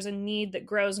extremists, there's a need that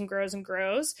grows and grows and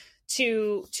grows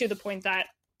to the point that,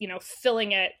 you know,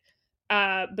 filling it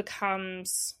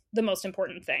becomes the most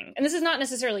important thing. And this is not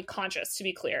necessarily conscious, to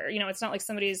be clear. You know, it's not like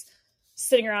somebody's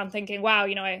sitting around thinking, wow,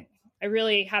 you know, I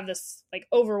really have this like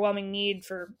overwhelming need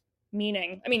for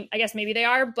meaning. I mean, I guess maybe they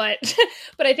are, but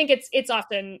but I think it's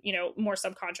often, you know, more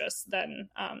subconscious than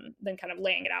kind of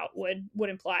laying it out would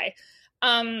imply.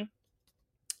 And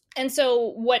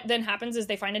so what then happens is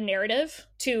they find a narrative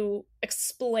to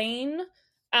explain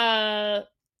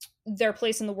their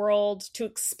place in the world, to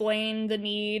explain the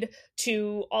need,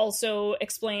 to also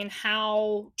explain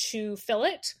how to fill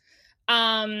it.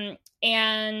 And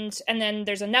then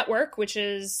there's a network, which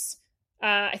is,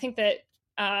 I think that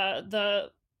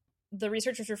the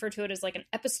researchers refer to it as like an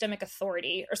epistemic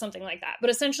authority or something like that. But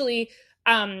essentially,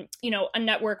 you know, a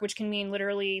network, which can mean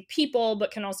literally people,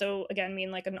 but can also, again, mean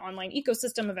like an online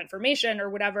ecosystem of information or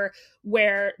whatever,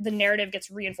 where the narrative gets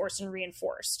reinforced and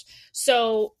reinforced.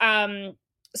 So,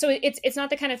 so it's not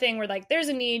the kind of thing where like there's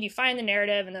a need, you find the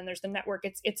narrative, and then there's the network.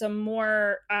 It's a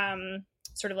more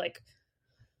sort of like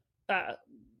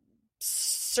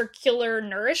circular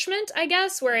nourishment, I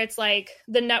guess, where it's like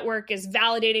the network is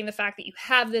validating the fact that you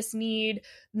have this need,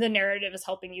 the narrative is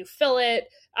helping you fill it,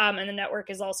 and the network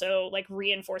is also like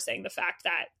reinforcing the fact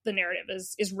that the narrative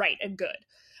is right and good.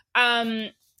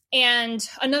 And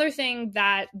another thing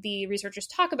that the researchers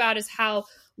talk about is how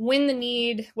when the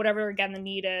need, whatever again the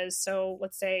need is, so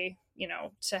let's say, you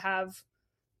know, to have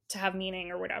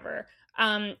meaning or whatever,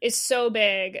 is so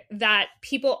big that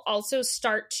people also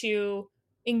start to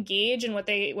engage in what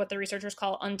the researchers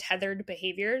call untethered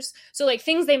behaviors. So like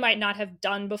things they might not have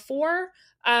done before,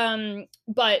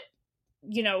 but,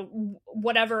 you know,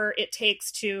 whatever it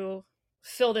takes to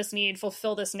fill this need,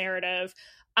 fulfill this narrative,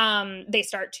 they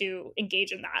start to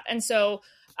engage in that. And so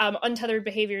untethered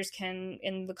behaviors can,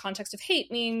 in the context of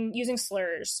hate, mean using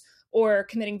slurs or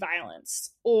committing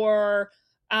violence or,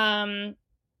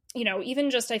 you know,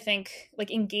 even just, I think,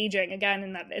 like engaging again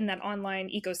in that online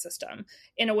ecosystem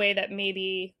in a way that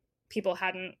maybe people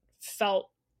hadn't felt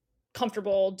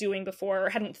comfortable doing before or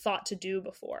hadn't thought to do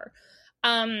before.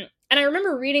 And I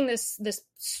remember reading this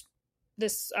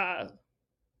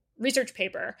research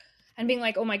paper and being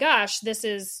like, oh my gosh, this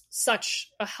is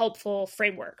such a helpful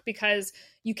framework, because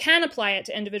you can apply it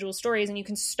to individual stories and you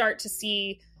can start to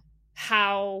see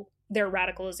how their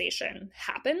radicalization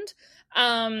happened.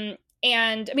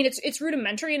 And I mean, it's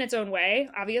rudimentary in its own way,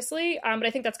 obviously, but I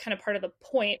think that's kind of part of the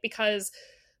point, because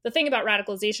the thing about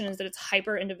radicalization is that it's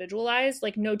hyper individualized.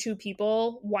 Like no two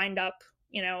people wind up,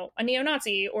 you know, a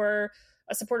neo-Nazi or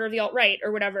a supporter of the alt-right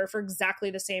or whatever for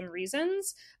exactly the same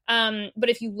reasons. But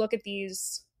if you look at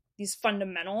these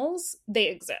fundamentals, they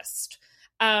exist.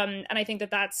 And I think that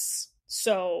that's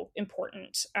so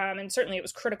important. And certainly it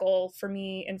was critical for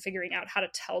me in figuring out how to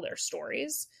tell their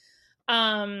stories.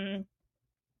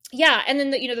 Yeah, and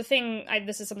then the thing,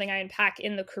 this is something I unpack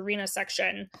in the Karina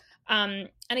section. And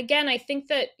again, I think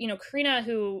that, you know, Karina,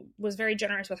 who was very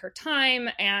generous with her time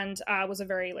and was a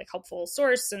very like helpful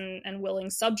source and willing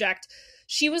subject,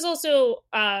 she was also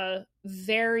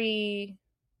very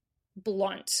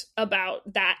blunt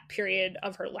about that period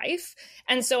of her life.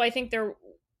 And so I think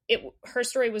her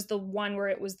story was the one where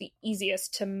it was the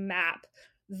easiest to map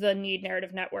the need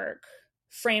narrative network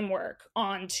framework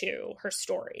onto her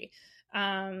story.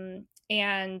 And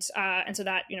so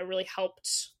that, you know, really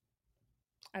helped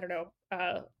I don't know,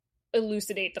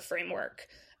 elucidate the framework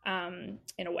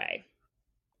in a way.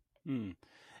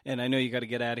 And I know you got to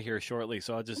get out of here shortly,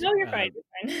 so I'll just No, you're fine.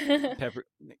 You're fine. pepper.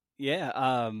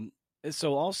 Yeah.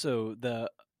 So also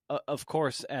of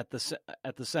course, at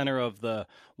the center of the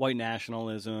white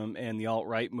nationalism and the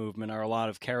alt-right movement are a lot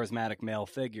of charismatic male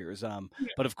figures.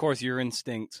 But of course, your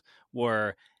instincts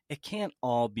were it can't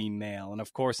all be male, and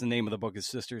of course, the name of the book is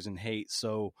Sisters in Hate.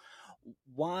 So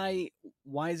why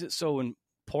is it so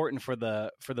important for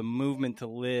the movement to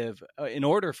live? In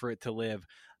order for it to live,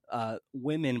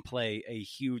 women play a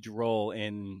huge role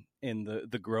in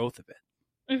the growth of it.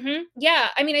 Mm-hmm. Yeah,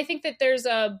 I mean, I think that there's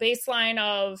a baseline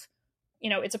of,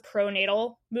 it's a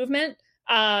pronatal movement,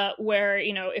 where,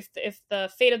 if the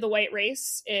fate of the white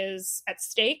race is at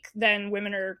stake, then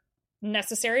women are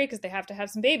necessary because they have to have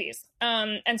some babies.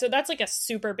 And so that's like a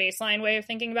super baseline way of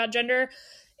thinking about gender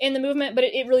in the movement, but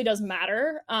it really does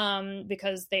matter,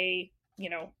 because they,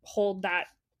 hold that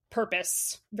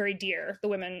purpose very dear. The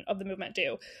women of the movement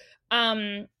do.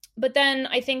 But then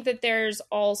I think that there's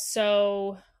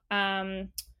also,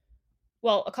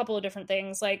 a couple of different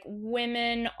things. Like,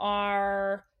 women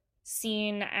are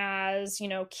seen as,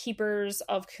 keepers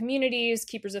of communities,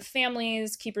 keepers of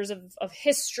families, keepers of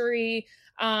history.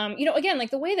 Again,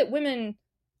 like the way that women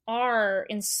are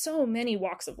in so many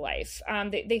walks of life,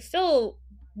 they fill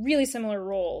really similar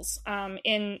roles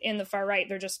in the far right.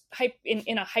 They're just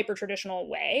in a hyper traditional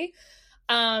way.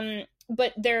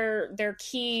 But they're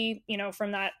key,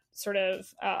 from that sort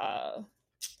of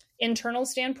internal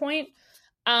standpoint.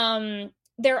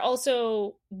 They're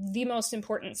also the most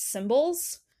important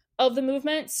symbols of the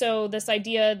movement. So this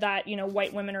idea that,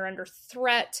 white women are under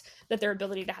threat, that their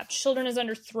ability to have children is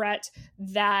under threat,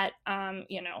 that,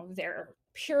 their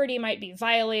purity might be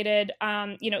violated.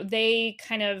 They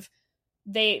kind of,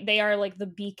 they are like the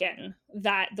beacon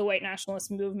that the white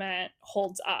nationalist movement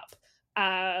holds up.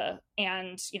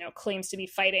 And claims to be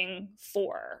fighting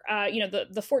for.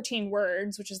 The 14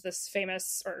 words, which is this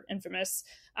famous or infamous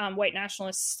white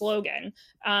nationalist slogan,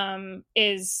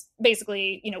 is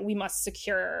basically, we must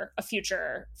secure a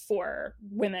future for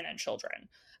women and children.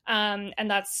 And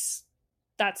that's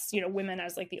women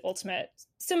as like the ultimate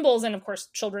symbols. And of course,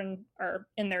 children are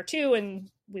in there too, and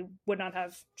we would not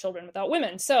have children without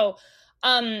women. So,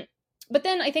 but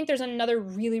then I think there's another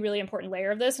really, really important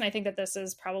layer of this, and I think that this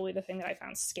is probably the thing that I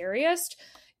found scariest,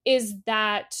 is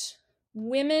that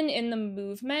women in the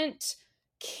movement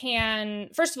can,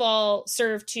 first of all,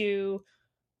 serve to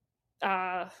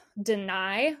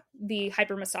deny the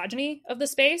hypermisogyny of the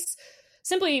space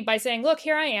simply by saying, look,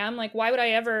 here I am. Like, why would I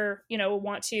ever,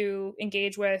 want to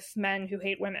engage with men who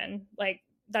hate women? Like,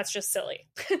 that's just silly.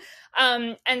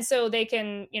 And so they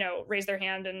can, raise their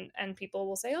hand and people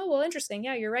will say, oh, well, interesting.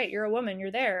 Yeah, you're right. You're a woman.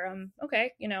 You're there.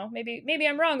 Okay. Maybe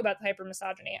I'm wrong about the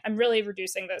hypermisogyny. I'm really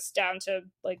reducing this down to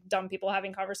like dumb people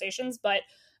having conversations, but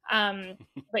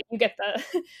you get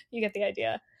the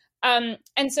idea.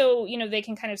 And so, they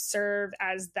can kind of serve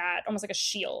as that almost like a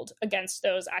shield against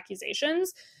those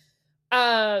accusations.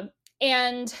 And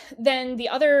then the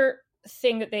other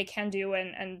thing that they can do,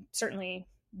 and certainly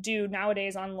do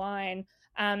nowadays online,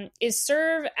 is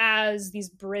serve as these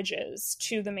bridges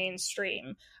to the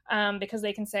mainstream, because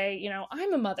they can say,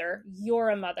 I'm a mother, you're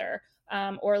a mother,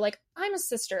 or like, I'm a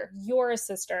sister, you're a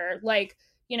sister. Like,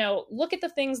 look at the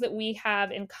things that we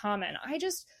have in common. I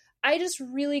just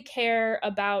really care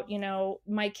about,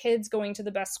 my kids going to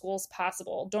the best schools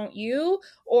possible. Don't you?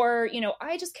 Or,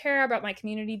 I just care about my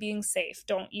community being safe.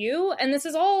 Don't you? And this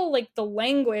is all like the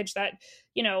language that,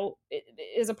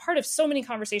 is a part of so many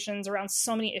conversations around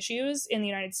so many issues in the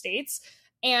United States.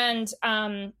 And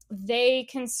they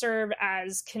can serve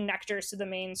as connectors to the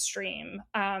mainstream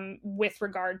with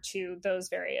regard to those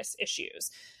various issues.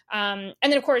 And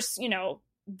then, of course,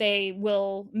 they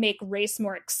will make race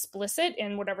more explicit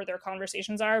in whatever their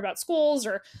conversations are about schools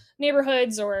or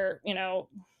neighborhoods or,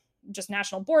 just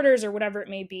national borders or whatever it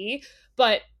may be.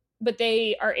 But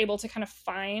they are able to kind of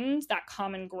find that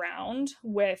common ground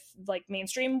with like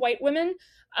mainstream white women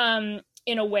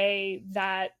in a way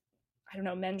that, I don't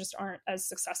know, men just aren't as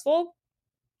successful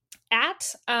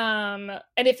at. And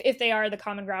if they are, the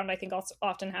common ground, I think also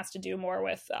often has to do more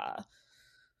with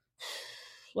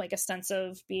like a sense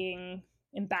of being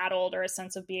embattled or a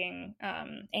sense of being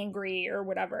angry or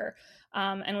whatever.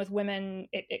 And with women,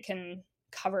 it can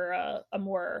cover a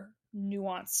more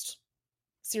nuanced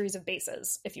series of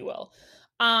bases, if you will.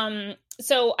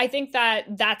 So I think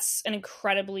that that's an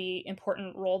incredibly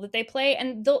important role that they play,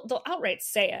 and they'll outright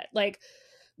say it. Like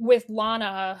with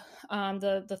Lana,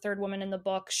 the third woman in the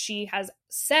book, she has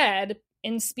said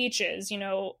in speeches,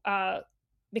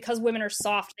 because women are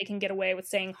soft, they can get away with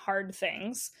saying hard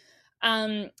things.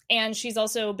 And she's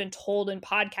also been told in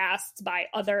podcasts by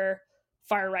other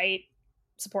far right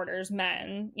supporters,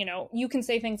 men, you know, you can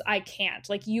say things I can't.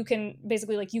 Like you can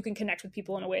basically, like, you can connect with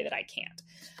people in a way that I can't.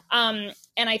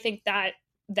 And I think that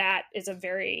that is a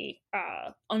very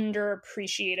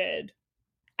underappreciated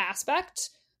aspect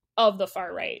of the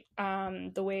far right.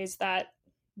 The ways that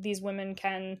these women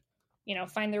can, you know,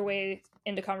 find their way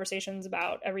into conversations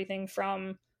about everything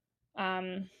from,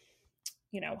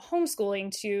 you know,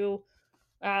 homeschooling to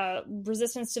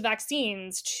resistance to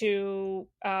vaccines to,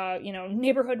 you know,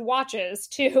 neighborhood watches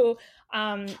to, you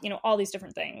know, all these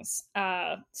different things.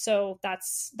 So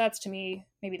that's to me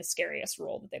maybe the scariest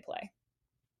role that they play.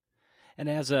 And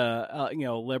as a you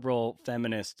know, liberal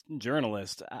feminist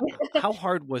journalist, how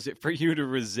hard was it for you to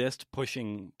resist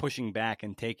pushing back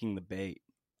and taking the bait?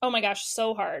 Oh my gosh,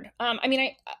 so hard. I mean,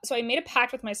 I made a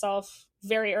pact with myself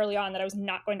very early on that I was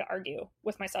not going to argue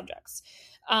with my subjects,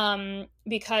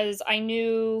 because I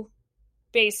knew,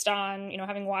 based on, you know,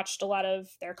 having watched a lot of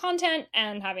their content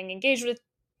and having engaged with,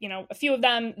 you know, a few of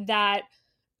them, that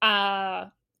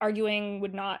arguing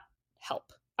would not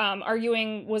help.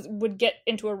 Arguing would get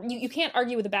into you can't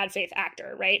argue with a bad faith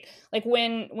actor, right? Like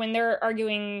when they're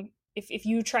arguing, if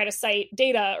you try to cite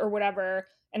data or whatever,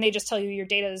 and they just tell you your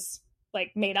data's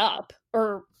like made up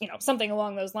or, you know, something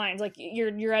along those lines, like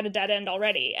you're at a dead end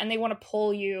already, and they want to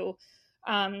pull you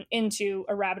into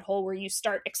a rabbit hole where you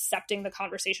start accepting the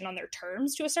conversation on their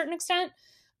terms to a certain extent.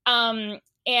 And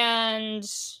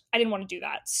I didn't want to do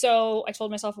that. So I told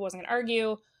myself I wasn't going to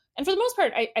argue. And for the most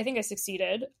part, I think I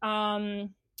succeeded.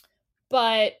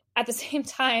 But at the same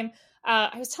time,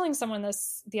 I was telling someone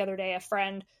this the other day, a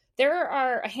friend, there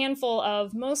are a handful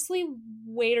of mostly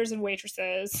waiters and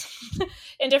waitresses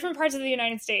in different parts of the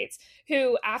United States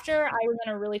who, after I was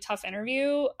in a really tough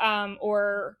interview,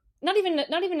 or not even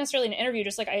necessarily an interview,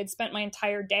 just like I had spent my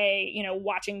entire day, you know,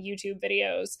 watching YouTube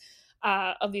videos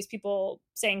of these people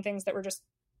saying things that were just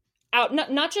out,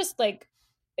 not just like,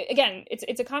 again,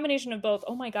 it's a combination of both.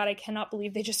 Oh my God, I cannot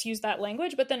believe they just used that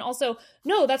language. But then also,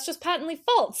 no, that's just patently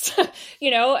false,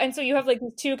 you know? And so you have like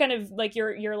these two kind of like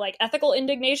your like ethical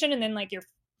indignation and then like your,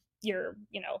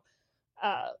 you know,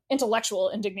 intellectual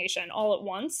indignation all at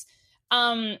once.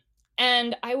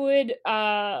 And I would,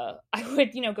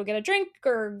 you know, go get a drink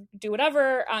or do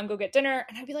whatever, go get dinner.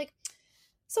 And I'd be like,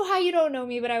 so hi, you don't know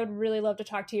me, but I would really love to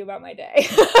talk to you about my day.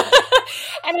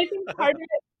 And I think part of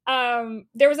it,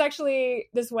 there was actually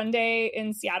this one day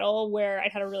in Seattle where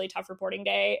I'd had a really tough reporting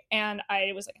day, and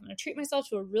I was like, I'm going to treat myself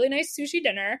to a really nice sushi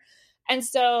dinner. And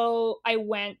so I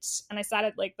went and I sat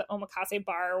at like the omakase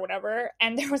bar or whatever.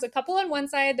 And there was a couple on one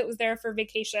side that was there for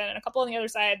vacation and a couple on the other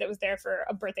side that was there for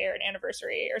a birthday or an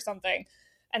anniversary or something.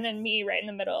 And then me right in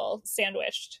the middle,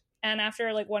 sandwiched. And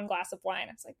after like one glass of wine,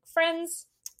 I was like, friends,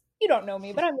 you don't know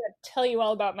me, but I'm going to tell you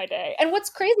all about my day. And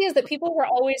what's crazy is that people were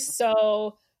always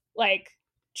so like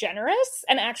generous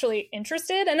and actually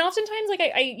interested. And oftentimes like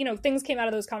I you know, things came out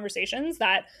of those conversations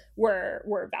that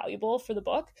were valuable for the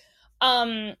book.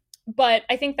 But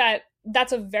I think that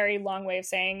that's a very long way of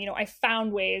saying, you know, I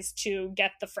found ways to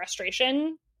get the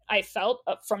frustration I felt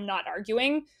from not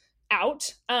arguing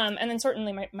out. And then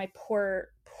certainly my poor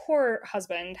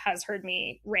husband has heard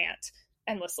me rant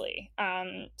endlessly.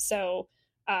 So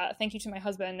thank you to my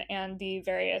husband and the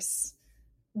various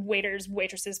waiters,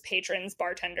 waitresses, patrons,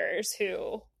 bartenders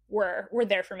who were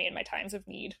there for me in my times of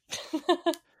need.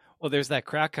 Well, there's that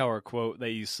Krakauer quote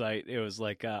that you cite. It was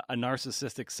like a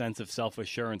narcissistic sense of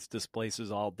self-assurance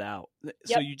displaces all doubt. Yep.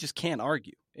 So you just can't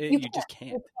argue. You just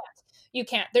can't. You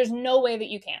can't. There's no way that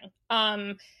you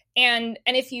can. And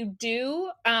if you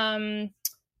do, I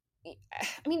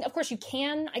mean, of course you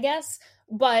can, I guess,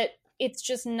 but it's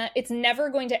just not, it's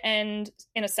never going to end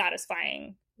in a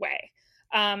satisfying way,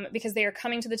 because they are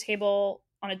coming to the table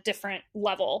on a different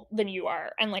level than you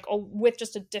are, and like with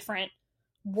just a different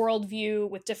worldview,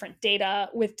 with different data,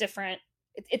 with different,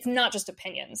 it's not just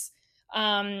opinions.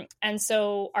 And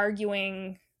so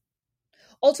arguing,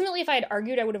 ultimately, if I had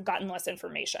argued, I would have gotten less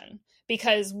information,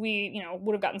 because we, you know,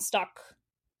 would have gotten stuck,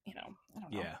 you know, I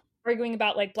don't know. Yeah. Arguing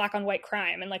about like black on white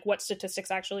crime and like what statistics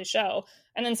actually show.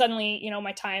 And then suddenly, you know,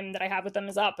 my time that I have with them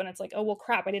is up, and it's like, oh, well,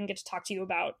 crap, I didn't get to talk to you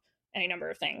about any number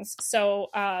of things. So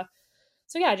yeah,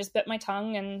 I just bit my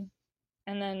tongue and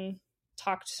then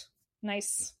talked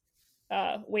nice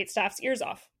wait staff's ears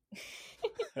off.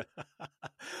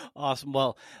 Awesome.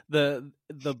 Well, the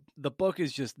book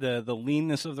is just the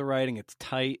leanness of the writing. It's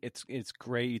tight. It's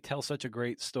great. You tell such a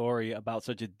great story about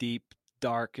such a deep,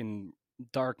 dark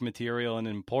material and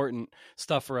important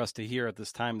stuff for us to hear at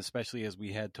this time, especially as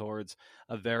we head towards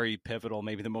a very pivotal,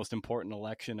 maybe the most important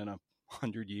election in a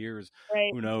 100 years.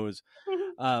 Right. Who knows?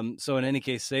 So in any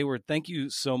case, Seyward, thank you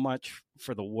so much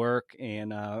for the work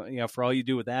and for all you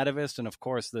do with Atavist, and of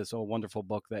course this wonderful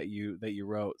book that you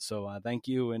wrote. So thank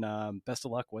you, and best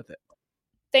of luck with it.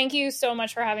 Thank you so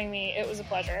much for having me. It was a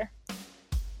pleasure.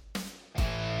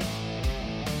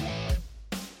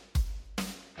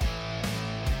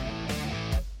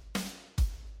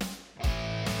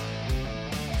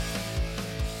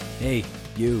 Hey,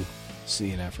 you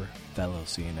CNFer, fellow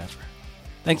CNFer.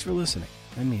 Thanks for listening.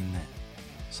 I mean that.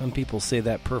 Some people say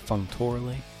that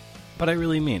perfunctorily, but I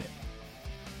really mean it.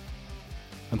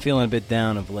 I'm feeling a bit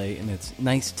down of late, and it's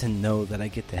nice to know that I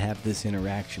get to have this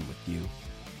interaction with you.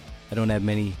 I don't have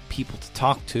many people to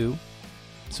talk to,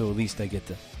 so at least I get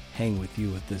to hang with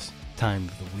you at this time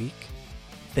of the week.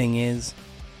 Thing is,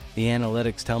 the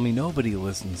analytics tell me nobody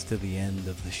listens to the end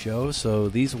of the show, so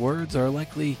these words are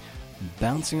likely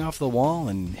bouncing off the wall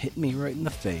and hitting me right in the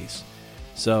face.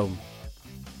 So,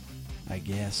 I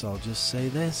guess I'll just say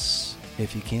this.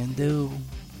 If you can do,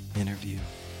 interview.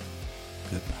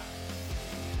 Goodbye.